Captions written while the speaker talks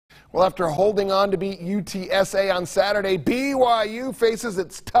Well, after holding on to beat UTSA on Saturday, BYU faces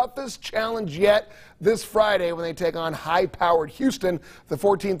its toughest challenge yet this Friday when they take on high-powered Houston. The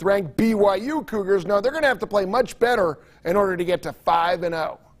 14th-ranked BYU Cougars know they're going to have to play much better in order to get to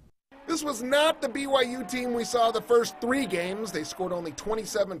 5-0. This was not the BYU team we saw the first 3 games. They scored only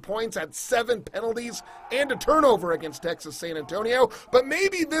 27 points, had 7 penalties, and a turnover against Texas San Antonio. But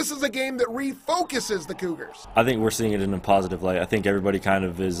maybe this is a game that refocuses the Cougars. I think we're seeing it in a positive light. I think everybody kind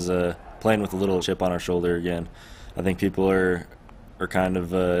of is playing with a little chip on our shoulder again. I think people are kind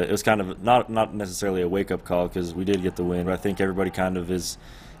of, it was kind of not necessarily a wake-up call because we did get the win, but I think everybody kind of is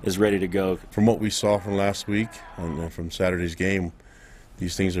ready to go. From what we saw from last week and from Saturday's game,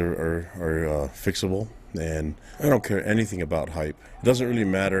 these things are fixable, and I don't care anything about hype. It doesn't really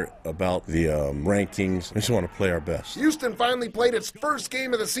matter about the rankings. We just want to play our best. Houston finally played its first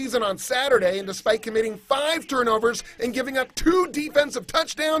game of the season on Saturday, and despite committing 5 turnovers and giving up 2 defensive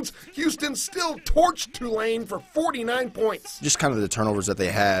touchdowns, Houston still torched Tulane for 49 points. Just kind of the turnovers that they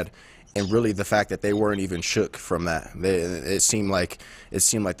had, and really the fact that they weren't even shook from that. It seemed like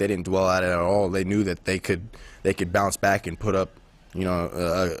they didn't dwell at it at all. They knew that they could bounce back and put up, you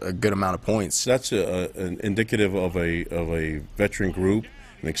know, a good amount of points. That's an indicative of a veteran group,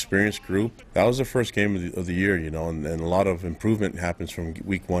 an experienced group. That was the first game of the year, you know, and a lot of improvement happens from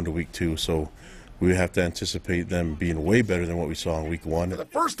week 1 to week 2. So we have to anticipate them being way better than what we saw in week 1. For the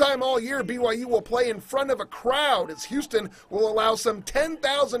first time all year, BYU will play in front of a crowd as Houston will allow some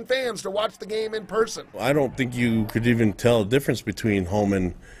 10,000 fans to watch the game in person. I don't think you could even tell a difference between home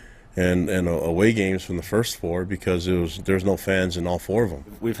and away games from the first 4 because there's no fans in all 4 of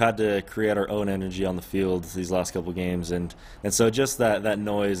them. We've had to create our own energy on the field these last couple games, and so just that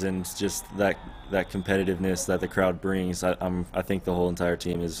noise and just that competitiveness that the crowd brings, I think the whole entire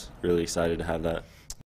team is really excited to have that.